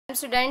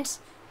Students,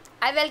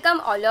 I welcome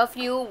all of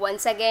you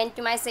once again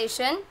to my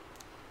session.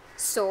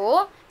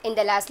 So, in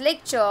the last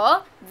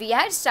lecture, we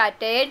had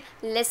started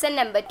lesson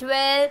number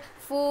 12,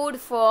 Food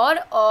for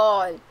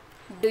All.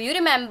 Do you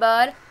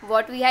remember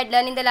what we had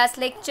learned in the last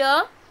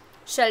lecture?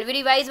 Shall we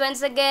revise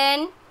once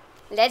again?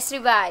 Let's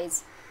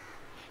revise.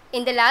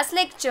 In the last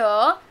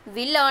lecture,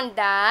 we learned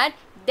that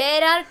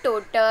there are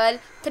total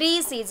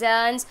 3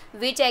 seasons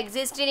which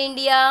exist in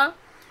India.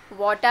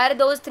 What are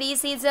those 3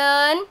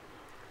 seasons?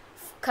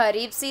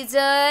 Kharif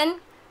season,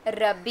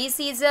 Rabi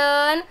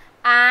season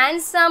and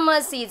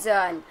summer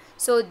season.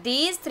 So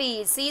these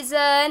 3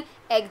 seasons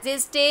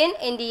exist in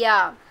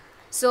India.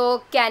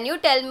 So can you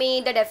tell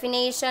me the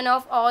definition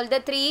of all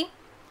the 3?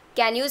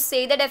 Can you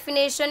say the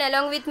definition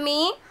along with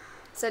me?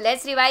 So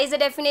let's revise the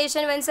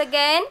definition once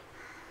again.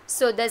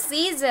 So the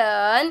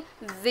season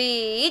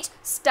which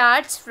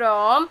starts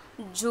from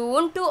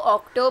June to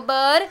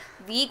October,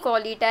 we call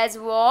it as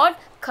what?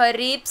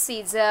 Kharif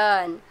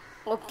season.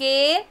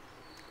 Okay.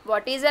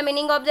 What is the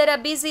meaning of the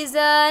Rabi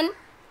season?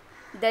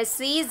 The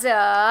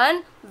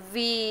season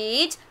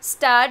which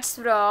starts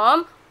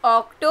from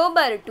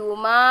October to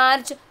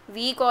March,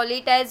 we call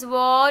it as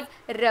what?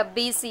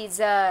 Rabi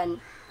season.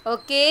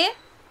 Okay.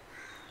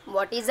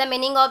 What is the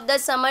meaning of the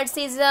summer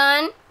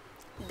season?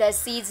 The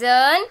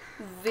season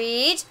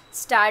which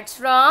starts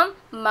from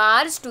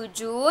March to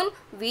June,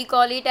 we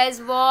call it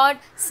as what?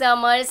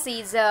 Summer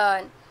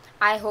season.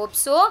 I hope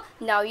so.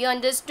 Now you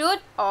understood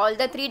all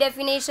the 3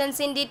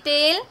 definitions in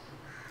detail.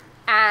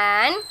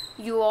 And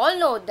you all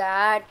know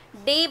that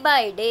day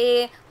by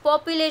day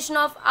population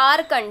of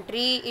our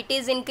country, it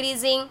is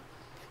increasing.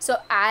 So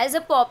as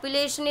the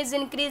population is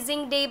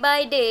increasing day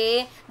by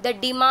day, the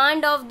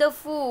demand of the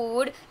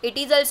food, it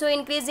is also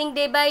increasing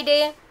day by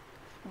day.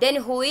 Then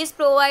who is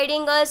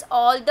providing us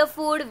all the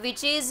food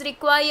which is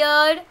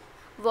required?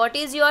 What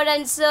is your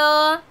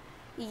answer?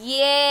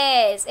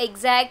 Yes,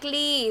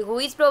 exactly. Who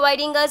is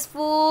providing us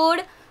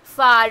food?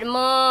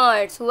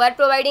 Farmers. Who are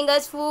providing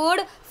us food?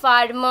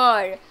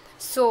 Farmer.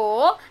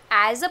 So,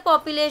 as the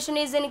population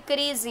is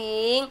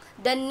increasing,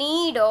 the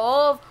need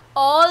of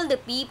all the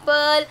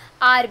people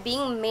are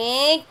being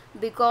made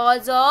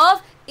because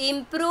of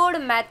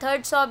improved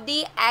methods of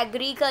the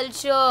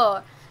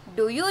agriculture.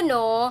 Do you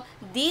know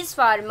these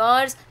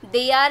farmers,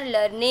 they are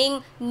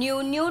learning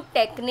new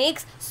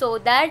techniques so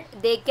that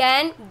they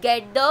can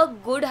get the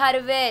good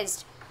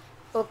harvest.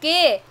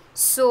 Okay,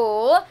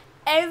 so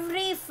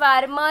every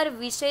farmer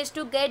wishes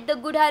to get the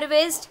good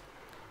harvest.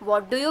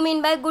 What do you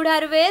mean by good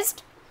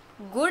harvest?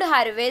 Good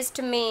harvest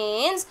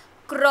means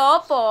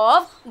crop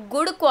of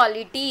good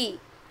quality.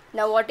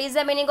 Now what is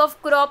the meaning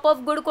of crop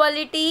of good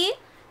quality?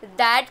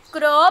 That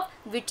crop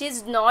which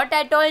is not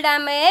at all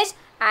damaged,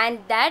 and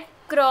that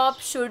crop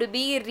should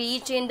be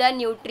rich in the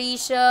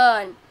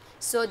nutrition.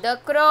 So the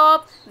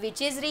crop which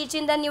is rich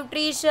in the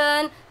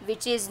nutrition,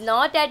 which is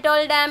not at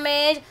all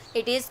damaged,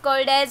 it is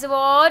called as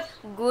what?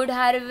 Good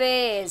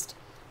harvest.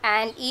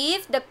 And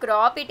if the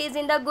crop it is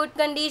in the good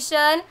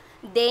condition,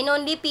 then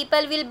only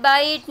people will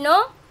buy it,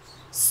 no?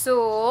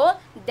 So,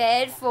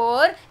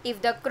 therefore,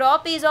 if the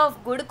crop is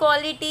of good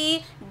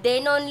quality,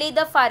 then only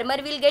the farmer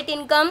will get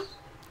income.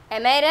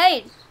 Am I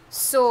right?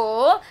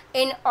 So,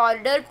 in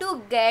order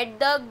to get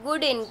the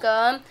good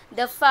income,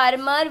 the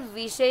farmer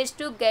wishes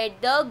to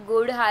get the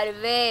good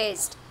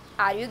harvest.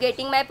 Are you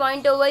getting my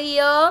point over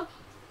here?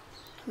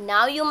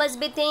 Now you must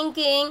be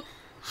thinking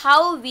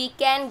how we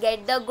can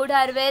get the good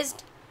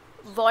harvest.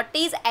 What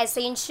is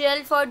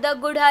essential for the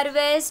good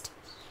harvest?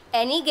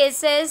 Any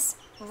guesses?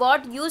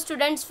 What you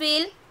students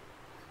feel?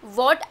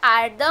 What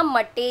are the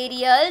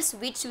materials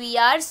which we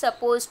are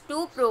supposed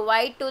to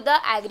provide to the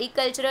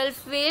agricultural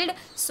field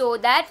so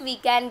that we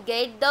can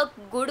get the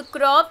good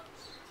crop?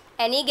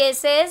 Any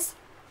guesses?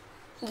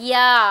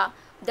 Yeah,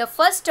 the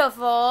first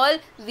of all,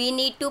 we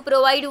need to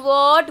provide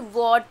what?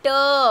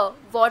 Water.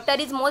 Water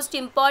is most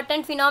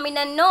important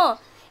phenomenon, no?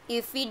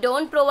 If we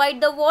don't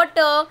provide the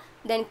water,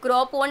 then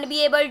crop won't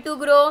be able to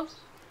grow.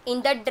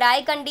 In the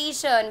dry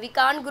condition, we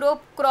can't grow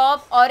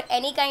crop or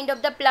any kind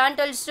of the plant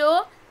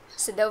also.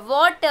 So the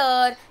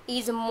water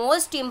is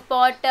most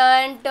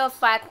important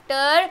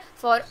factor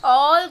for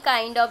all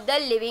kind of the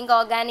living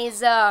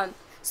organism.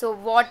 So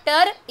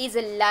water is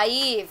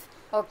life.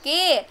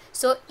 Okay.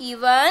 So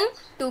even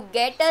to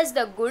get us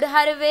the good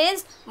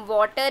harvest,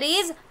 water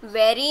is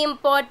very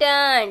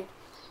important.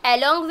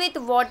 Along with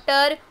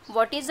water,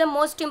 what is the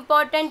most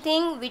important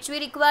thing which we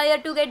require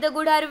to get the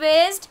good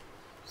harvest?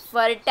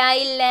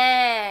 Fertile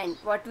land.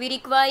 What we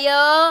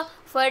require?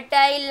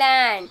 Fertile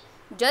land.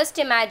 Just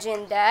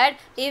imagine that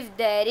if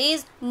there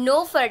is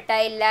no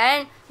fertile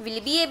land, will we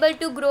be able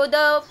to grow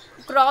the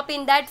crop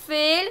in that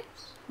field?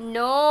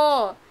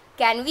 No.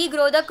 Can we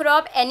grow the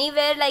crop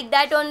anywhere like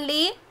that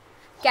only?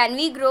 Can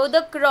we grow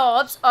the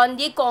crops on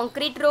the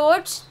concrete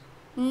roads?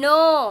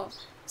 No.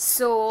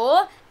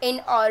 So,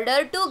 in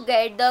order to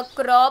get the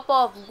crop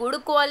of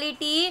good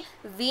quality,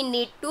 we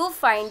need to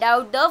find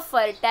out the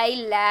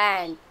fertile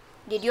land.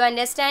 Did you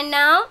understand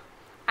now?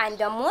 And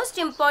the most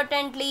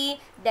importantly,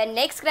 the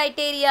next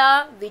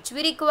criteria which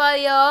we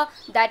require,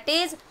 that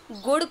is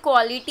good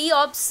quality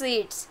of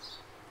seeds.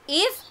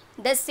 If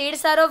the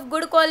seeds are of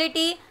good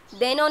quality,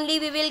 then only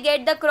we will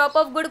get the crop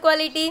of good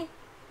quality.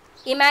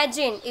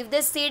 Imagine if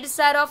the seeds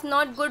are of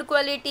not good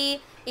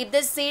quality, if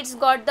the seeds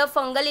got the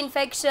fungal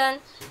infection,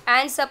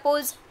 and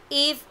suppose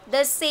if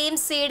the same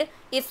seed,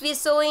 if we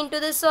sow into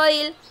the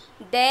soil,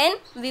 then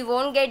we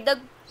won't get the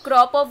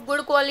crop of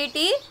good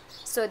quality.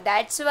 So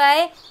that's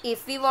why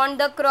if we want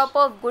the crop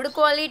of good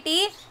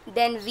quality,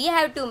 then we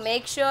have to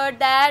make sure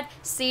that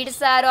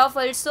seeds are of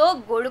also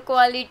good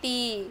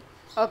quality.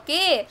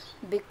 Okay,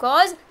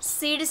 because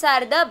seeds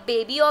are the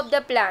baby of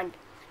the plant.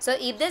 So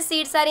if the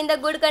seeds are in the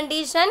good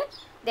condition,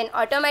 then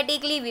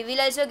automatically we will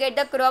also get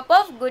the crop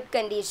of good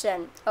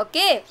condition.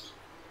 Okay,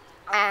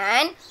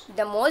 and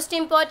the most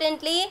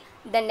importantly,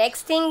 the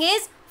next thing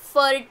is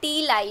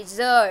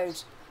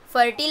fertilizers.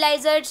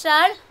 Fertilizers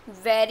are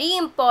very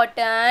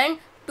important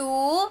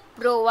to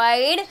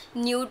provide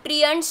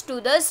nutrients to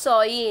the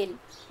soil.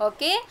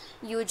 Okay,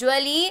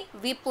 usually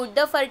we put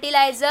the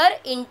fertilizer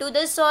into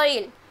the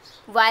soil.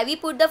 Why we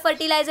put the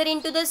fertilizer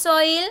into the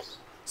soil?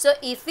 So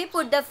if we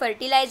put the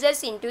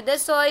fertilizers into the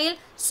soil,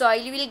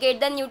 soil will get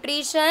the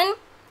nutrition,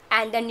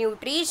 and the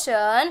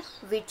nutrition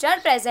which are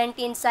present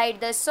inside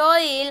the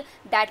soil,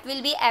 that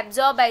will be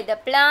absorbed by the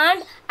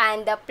plant,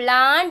 and the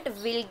plant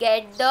will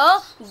get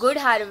the good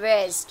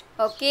harvest.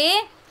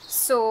 Okay,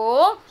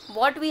 so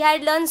what we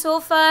had learned so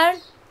far?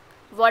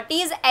 What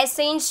is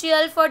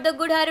essential for the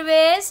good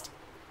harvest?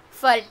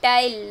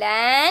 Fertile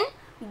land,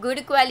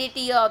 good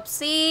quality of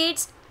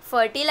seeds,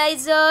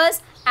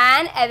 fertilizers,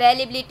 and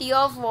availability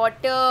of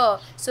water.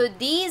 So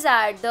these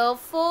are the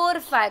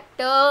 4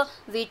 factors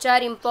which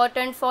are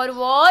important for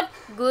what?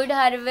 Good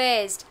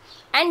harvest.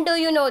 And do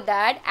you know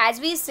that,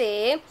 as we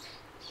say,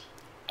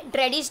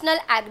 traditional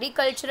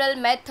agricultural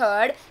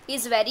method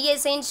is very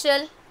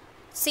essential.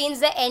 Since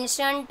the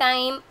ancient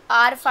time,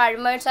 our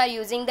farmers are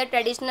using the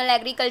traditional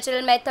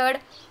agricultural method.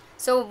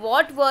 So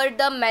what were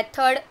the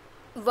method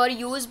were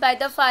used by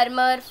the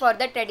farmer for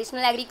the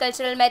traditional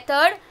agricultural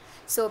method?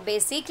 So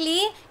basically,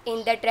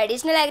 in the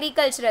traditional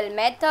agricultural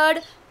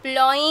method,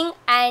 plowing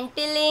and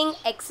tilling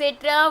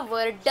etc.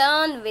 were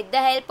done with the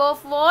help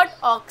of what?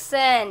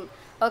 Oxen.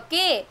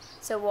 Okay,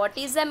 so what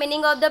is the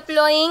meaning of the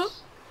plowing?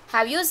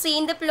 Have you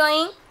seen the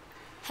plowing?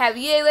 Have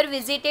you ever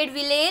visited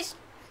village?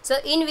 So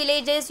in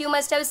villages you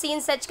must have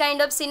seen such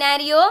kind of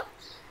scenario.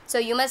 So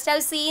you must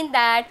have seen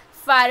that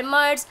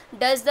farmers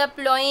does the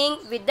plowing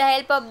with the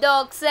help of the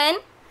oxen.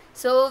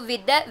 So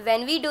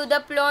when we do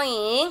the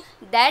plowing,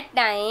 that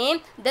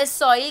time the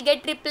soil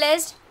get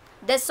replaced,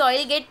 the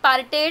soil get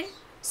parted.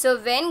 So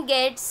when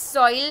gets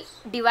soil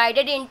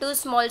divided into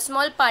small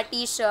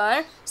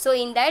partition, so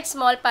in that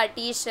small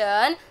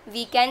partition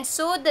we can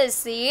sow the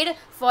seed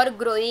for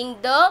growing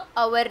the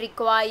our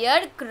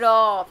required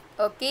crop.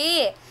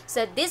 Okay,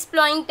 so this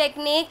plowing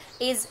technique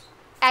is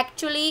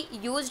actually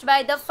used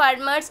by the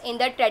farmers in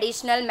the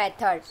traditional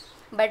method,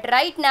 but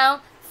right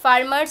now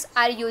farmers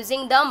are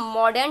using the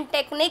modern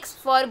techniques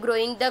for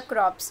growing the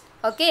crops.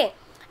 Okay,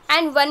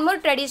 and one more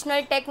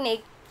traditional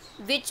technique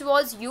which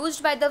was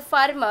used by the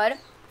farmer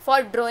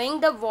for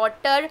drawing the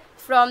water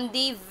from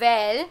the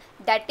well,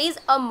 that is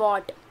a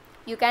mott.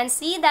 You can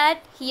see that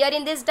here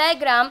in this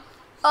diagram,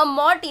 a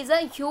mott is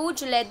a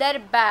huge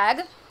leather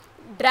bag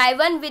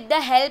driven with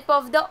the help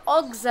of the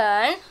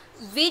oxen,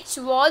 which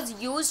was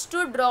used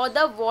to draw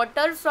the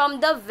water from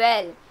the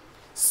well.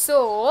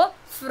 So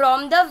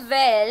from the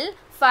well,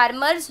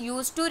 farmers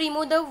used to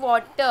remove the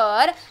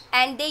water,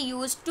 and they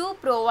used to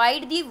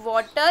provide the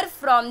water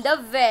from the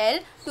well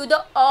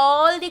to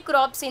all the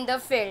crops in the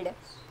field.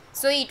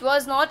 So it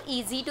was not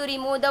easy to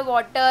remove the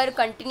water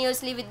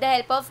continuously with the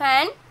help of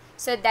hand.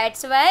 So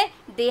that's why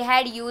they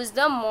had used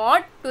the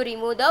mott to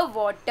remove the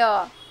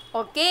water.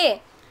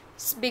 Okay,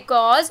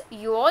 because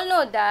you all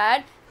know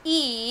that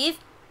if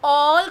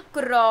all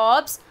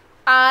crops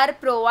are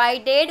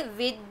provided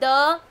with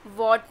the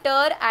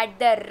water at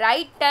the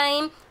right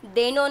time,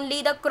 then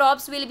only the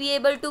crops will be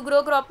able to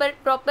grow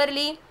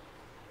properly.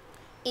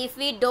 If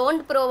we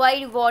don't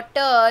provide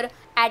water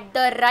at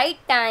the right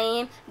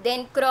time,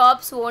 then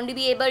crops won't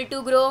be able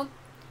to grow.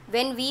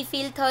 When we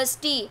feel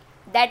thirsty,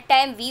 that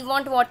time we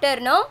want water,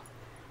 no?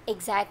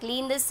 Exactly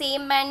in the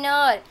same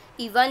manner,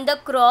 even the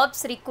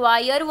crops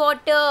require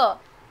water.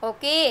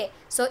 Okay,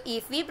 so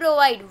if we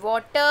provide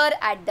water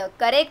at the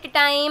correct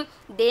time,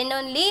 then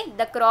only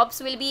the crops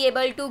will be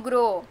able to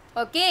grow.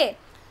 Okay,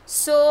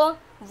 so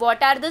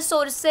what are the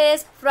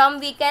sources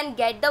from we can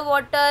get the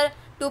water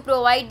to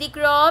provide the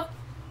crop?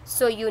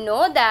 So you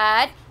know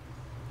that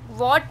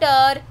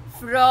water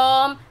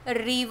from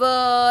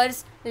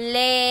rivers,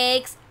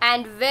 lakes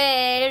and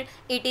well,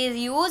 it is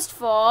used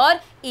for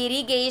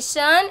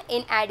irrigation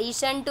in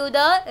addition to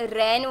the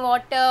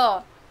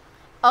rainwater.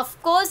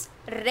 Of course,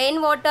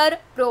 rainwater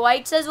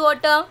provides us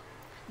water,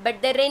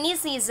 but the rainy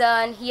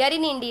season here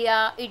in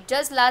India, it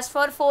just lasts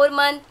for 4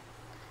 months.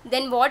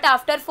 Then what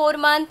after 4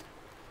 months?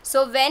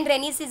 So when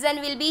rainy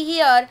season will be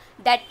here,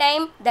 that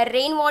time the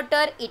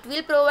rainwater, it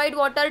will provide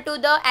water to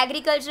the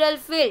agricultural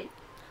field.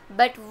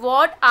 But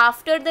what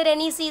after the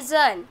rainy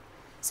season?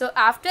 So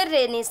after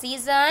rainy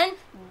season,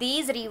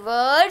 these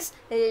rivers,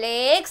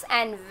 lakes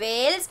and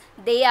wells,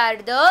 they are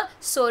the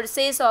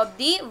sources of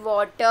the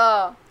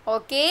water.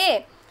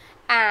 Okay.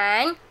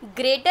 And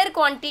greater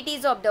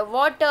quantities of the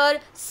water,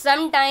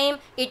 sometime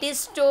it is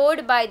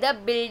stored by the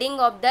building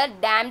of the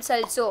dams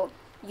also.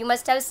 You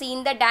must have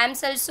seen the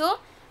dams also.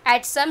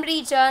 At some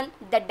region,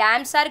 the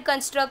dams are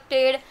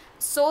constructed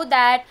so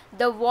that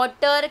the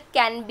water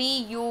can be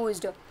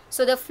used.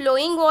 So the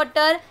flowing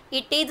water,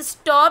 it is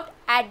stopped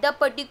at the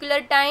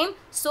particular time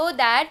so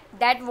that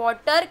that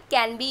water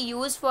can be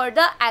used for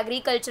the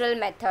agricultural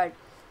method.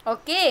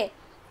 Okay.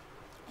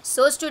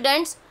 So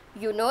students,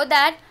 you know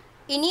that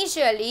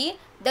initially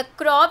the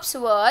crops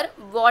were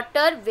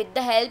watered with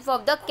the help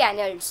of the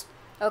canals.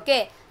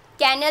 Okay.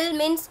 Canal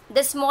means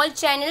the small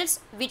channels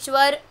which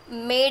were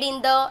made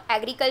in the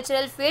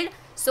agricultural field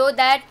so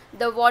that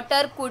the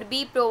water could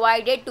be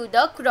provided to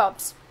the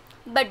crops.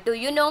 But do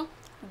you know,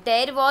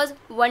 there was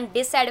one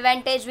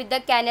disadvantage with the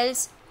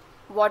canals.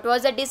 What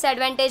was the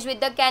disadvantage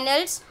with the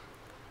canals?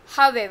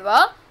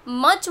 However,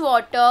 much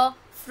water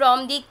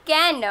from the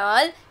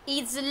canal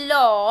is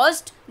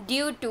lost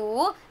due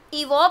to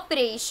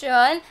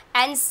evaporation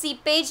and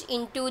seepage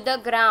into the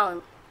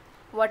ground.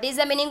 What is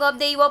the meaning of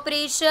the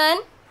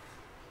evaporation?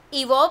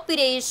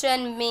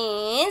 Evaporation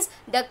means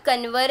the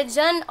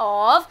conversion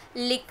of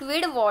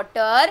liquid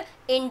water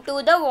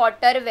into the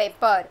water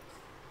vapor.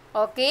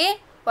 Okay.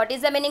 What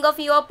is the meaning of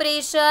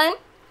evaporation?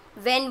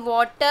 When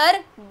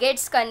water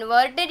gets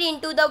converted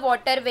into the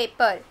water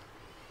vapor.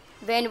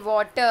 When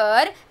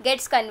water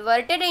gets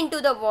converted into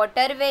the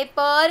water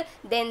vapor,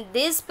 then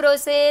this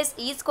process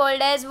is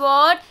called as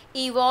what?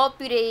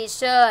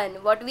 Evaporation.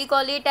 What we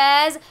call it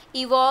as?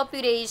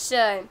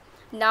 Evaporation.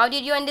 Now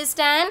did you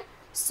understand?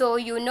 So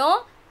you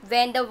know,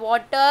 when the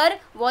water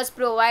was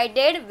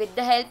provided with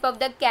the help of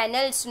the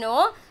canals,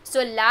 no?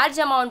 So large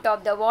amount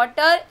of the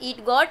water,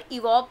 it got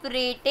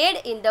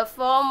evaporated in the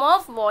form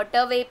of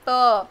water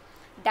vapor.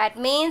 That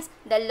means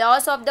the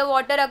loss of the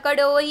water occurred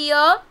over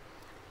here,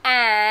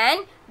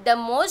 and the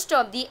most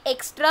of the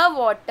extra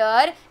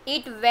water,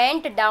 it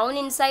went down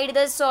inside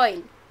the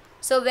soil.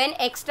 So when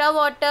extra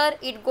water,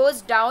 it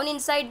goes down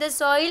inside the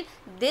soil,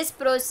 this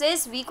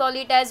process we call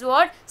it as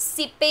what?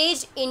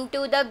 Seepage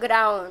into the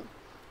ground.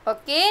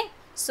 Okay.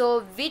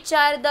 So which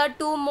are the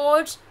two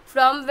modes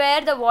from where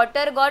the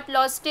water got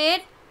lost?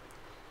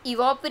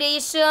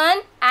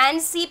 Evaporation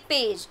and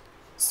seepage.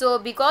 So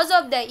because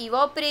of the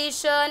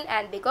evaporation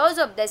and because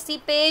of the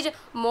seepage,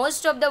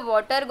 most of the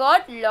water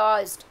got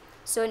lost.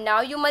 So now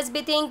you must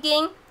be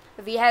thinking,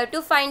 we have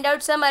to find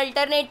out some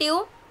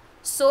alternative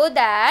so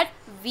that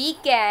we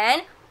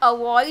can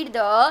avoid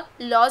the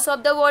loss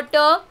of the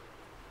water.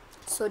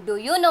 So do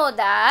you know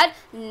that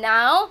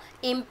now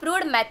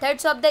improved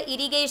methods of the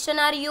irrigation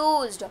are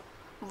used?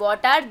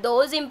 What are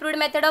those improved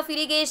method of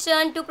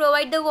irrigation to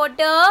provide the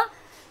water?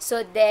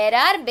 So there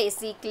are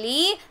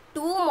basically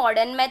two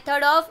modern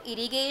method of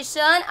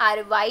irrigation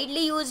are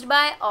widely used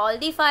by all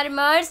the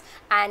farmers,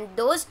 and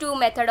those two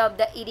method of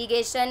the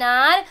irrigation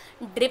are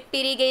drip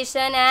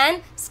irrigation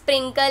and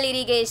sprinkle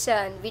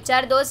irrigation. Which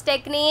are those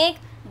technique?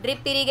 Drip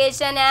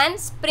irrigation and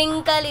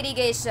sprinkle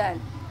irrigation.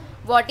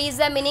 What is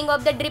the meaning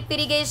of the drip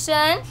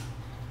irrigation?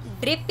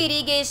 Drip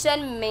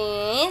irrigation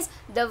means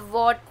the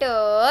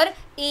water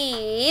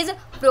is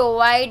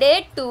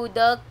provided to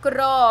the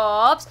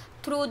crops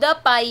through the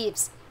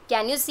pipes.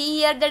 Can you see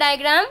here the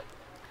diagram?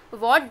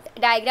 What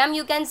diagram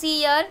you can see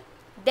here?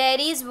 There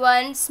is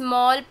one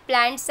small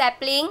plant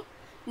sapling.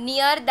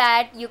 Near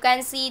that you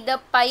can see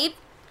the pipe,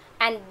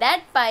 and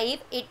that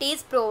pipe, it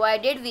is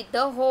provided with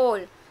the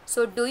hole.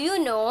 So do you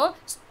know,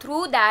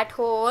 through that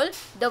hole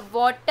the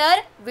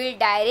water will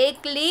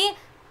directly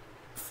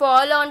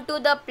fall onto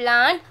the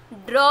plant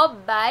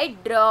drop by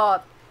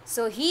drop.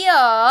 So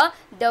here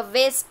the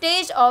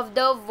wastage of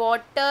the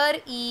water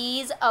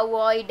is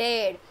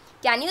avoided.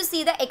 Can you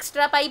see the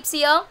extra pipes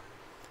here?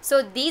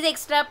 So these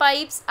extra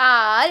pipes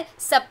are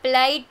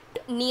supplied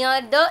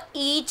near the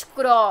each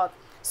crop.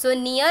 So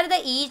near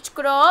the each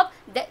crop,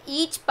 the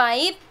each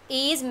pipe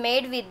is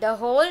made with the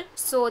hole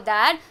so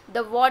that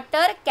the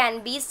water can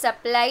be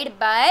supplied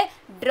by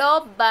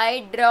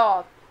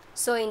drop.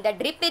 So in the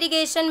drip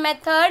irrigation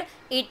method,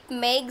 it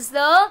makes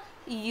the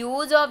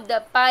use of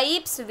the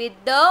pipes with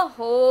the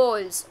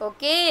holes.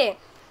 Okay.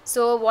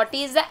 So what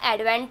is the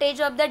advantage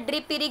of the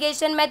drip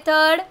irrigation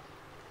method?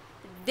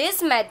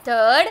 This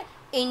method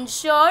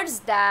ensures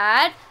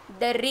that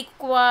the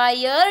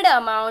required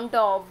amount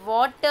of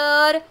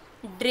water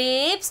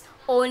drips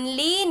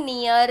only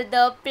near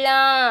the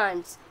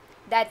plants.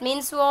 That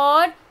means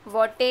what?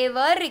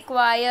 Whatever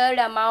required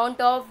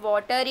amount of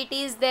water it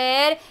is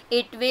there,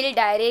 it will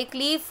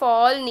directly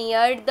fall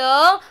near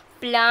the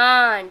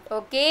plant.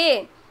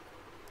 Okay.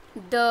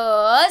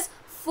 Thus,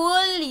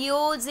 full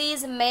use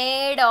is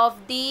made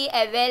of the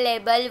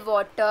available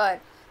water.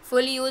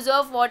 Full use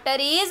of water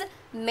is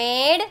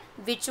made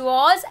which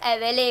was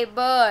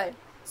available.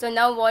 So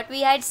now what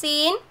we had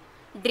seen?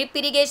 Drip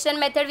irrigation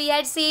method we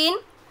had seen.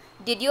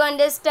 Did you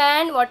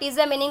understand what is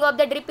the meaning of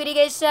the drip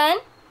irrigation?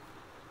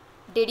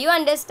 Did you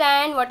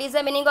understand what is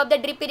the meaning of the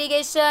drip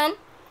irrigation?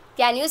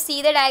 Can you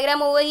see the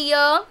diagram over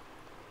here?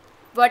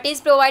 What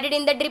is provided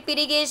in the drip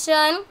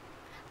irrigation?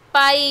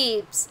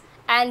 Pipes,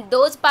 and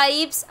those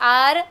pipes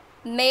are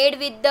made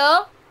with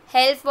the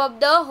help of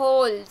the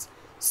holes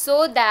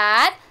so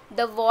that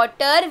the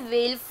water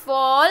will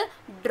fall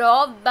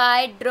drop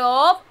by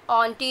drop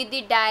onto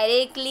the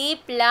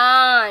directly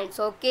plants.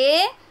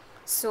 Okay,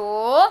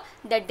 so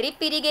the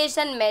drip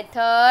irrigation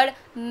method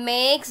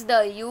makes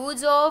the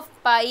use of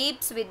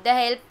pipes with the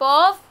help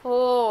of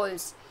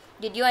holes.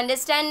 Did you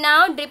understand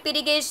now drip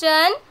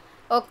irrigation?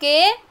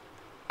 Okay,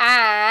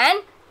 and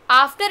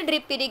after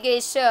drip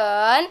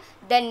irrigation,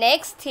 the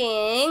next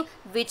thing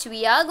which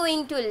we are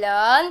going to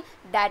learn,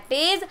 that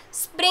is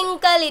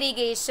sprinkle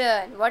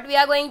irrigation. What we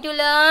are going to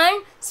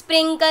learn?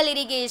 Sprinkle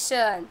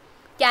irrigation.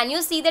 Can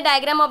you see the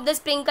diagram of the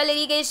sprinkle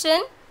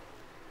irrigation?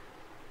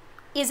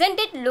 Isn't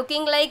it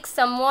looking like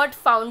somewhat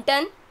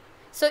fountain?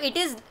 So it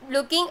is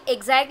looking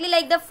exactly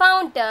like the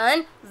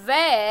fountain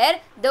where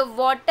the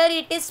water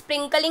it is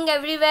sprinkling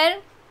everywhere.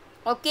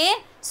 Okay,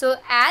 so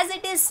as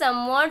it is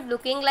somewhat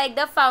looking like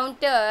the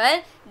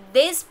fountain,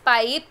 this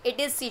pipe it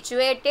is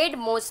situated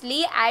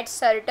mostly at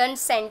certain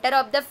center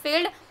of the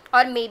field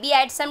or maybe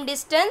at some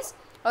distance.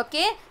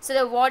 Okay, so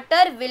the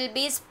water will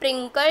be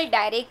sprinkled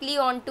directly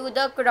onto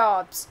the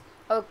crops.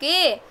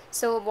 Okay,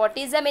 so what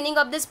is the meaning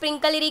of the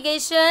sprinkle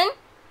irrigation?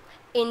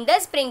 In the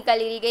sprinkle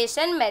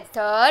irrigation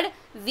method,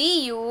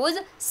 we use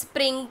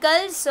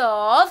sprinkles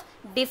of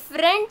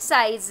different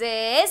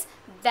sizes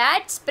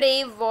that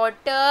spray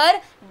water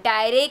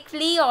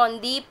directly on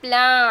the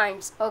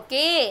plants.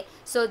 Okay,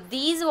 so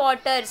these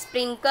water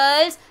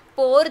sprinkles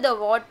pour the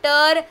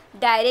water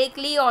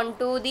directly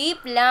onto the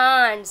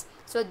plants.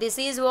 So this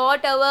is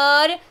what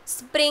our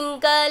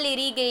sprinkle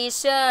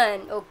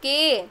irrigation.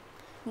 Okay,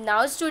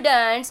 now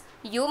students,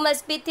 you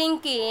must be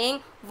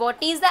thinking,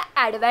 what is the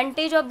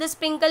advantage of the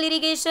sprinkle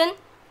irrigation?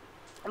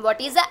 What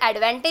is the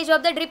advantage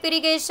of the drip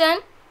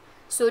irrigation?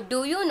 So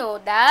do you know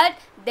that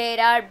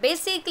there are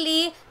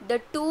basically the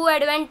two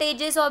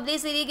advantages of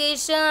this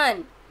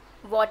irrigation?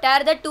 What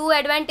are the two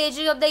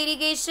advantages of the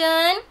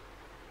irrigation?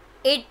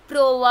 It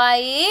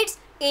provides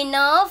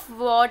enough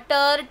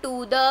water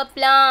to the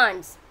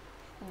plants.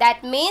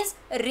 That means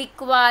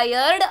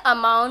required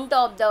amount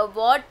of the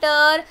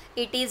water,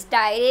 it is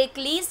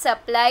directly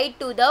supplied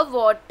to the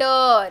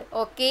water.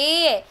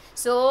 Okay,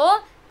 so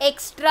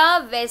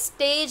extra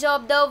wastage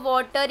of the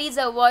water is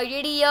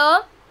avoided here.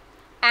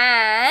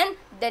 And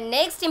the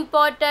next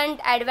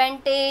important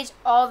advantage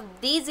of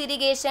this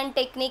irrigation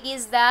technique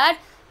is that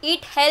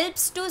it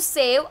helps to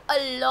save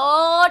a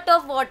lot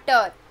of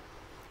water.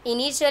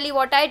 Initially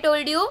what I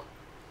told you,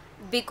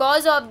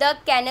 because of the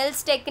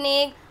canals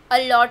technique,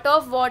 a lot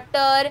of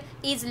water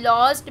is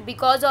lost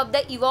because of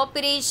the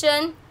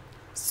evaporation.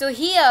 So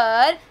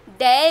here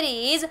there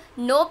is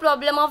no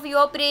problem of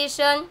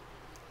evaporation,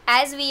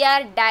 as we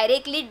are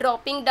directly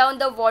dropping down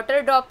the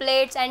water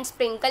droplets and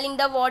sprinkling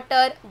the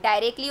water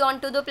directly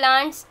onto the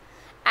plants.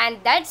 And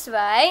that's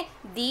why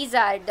these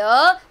are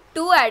the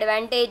two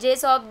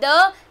advantages of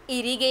the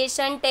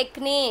irrigation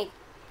technique.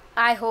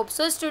 I hope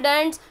so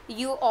students,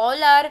 you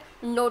all are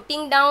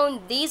noting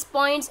down these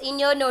points in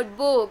your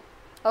notebook.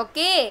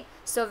 Okay,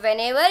 so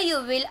whenever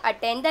you will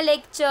attend the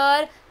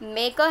lecture,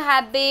 make a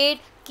habit,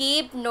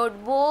 keep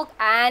notebook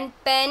and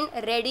pen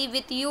ready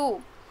with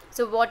you.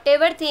 So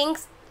whatever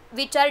things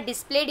which are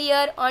displayed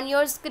here on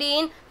your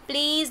screen,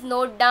 please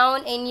note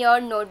down in your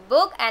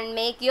notebook and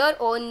make your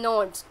own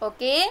notes.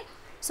 Okay,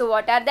 so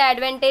what are the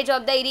advantages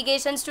of the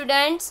irrigation,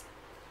 students?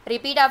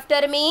 Repeat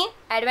after me.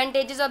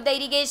 Advantages of the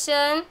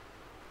irrigation: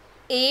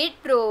 it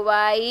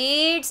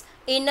provides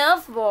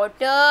enough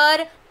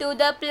water to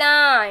the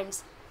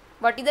plants.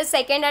 What is the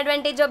second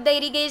advantage of the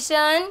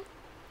irrigation?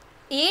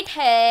 It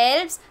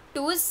helps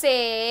to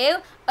save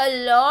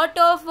a lot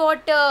of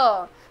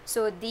water.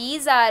 So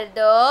these are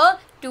the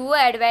two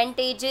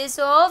advantages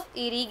of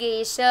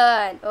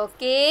irrigation.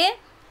 Okay,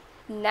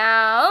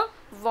 now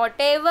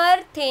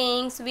whatever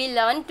things we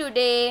learned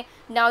today,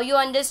 now you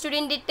understood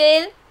in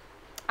detail.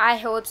 I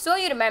hope so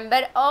you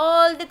remember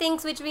all the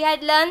things which we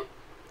had learned.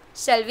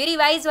 Shall we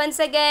revise once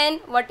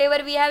again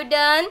whatever we have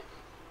done?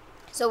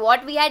 So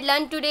what we had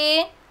learned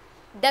today?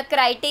 The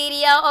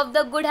criteria of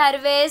the good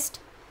harvest.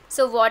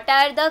 So what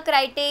are the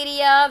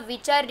criteria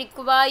which are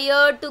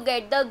required to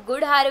get the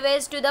good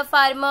harvest to the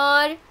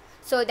farmer,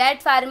 so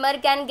that farmer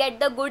can get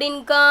the good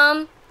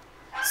income?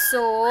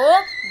 So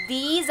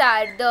these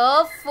are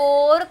the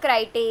 4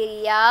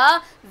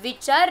 criteria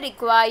which are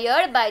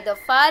required by the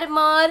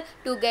farmer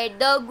to get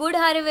the good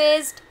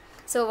harvest.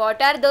 So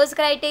what are those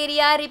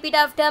criteria? Repeat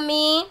after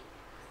me.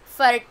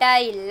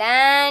 Fertile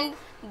land,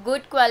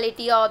 good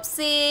quality of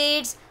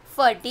seeds,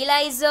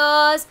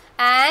 fertilizers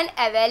and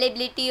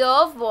availability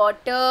of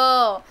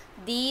water.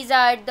 These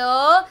are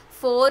the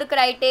 4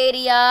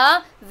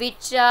 criteria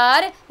which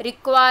are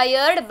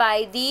required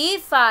by the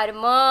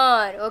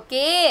farmer.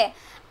 Okay,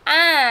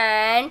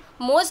 And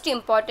most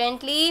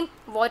importantly,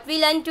 what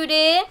we learned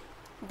today,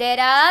 there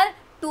are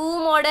two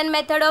modern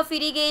methods of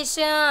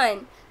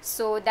irrigation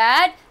so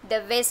that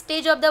the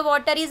wastage of the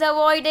water is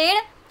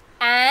avoided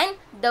and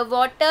the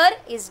water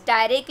is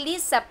directly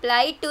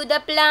supplied to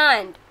the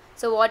plant.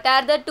 So what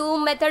are the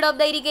two methods of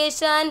the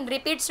irrigation?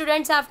 Repeat,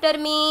 students, after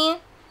me.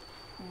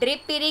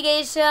 Drip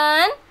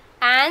irrigation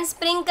and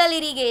sprinkle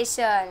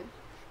irrigation.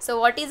 So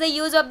what is the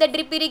use of the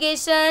drip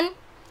irrigation?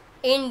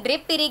 In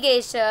drip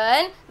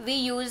irrigation, we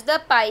use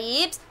the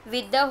pipes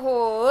with the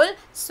hole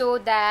so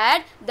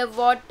that the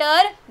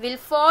water will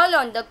fall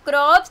on the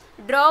crops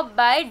drop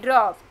by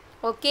drop.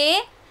 Okay?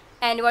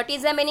 And what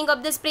is the meaning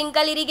of the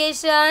sprinkle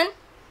irrigation?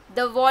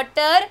 The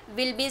water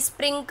will be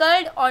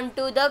sprinkled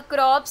onto the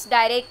crops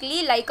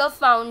directly like a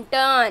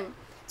fountain.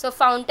 So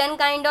fountain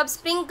kind of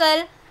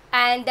sprinkle,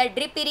 and the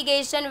drip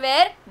irrigation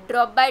where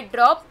drop by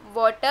drop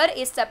water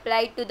is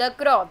supplied to the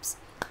crops.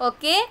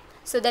 Okay?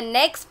 So the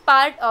next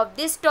part of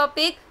this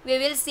topic we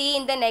will see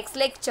in the next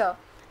lecture.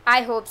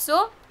 I hope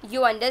so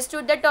you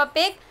understood the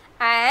topic,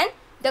 and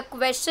the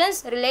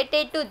questions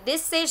related to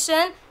this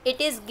session, it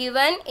is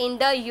given in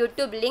the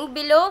YouTube link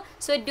below.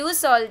 So do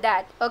solve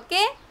that.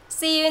 Okay?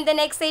 See you in the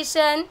next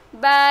session.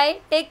 Bye.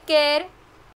 Take care.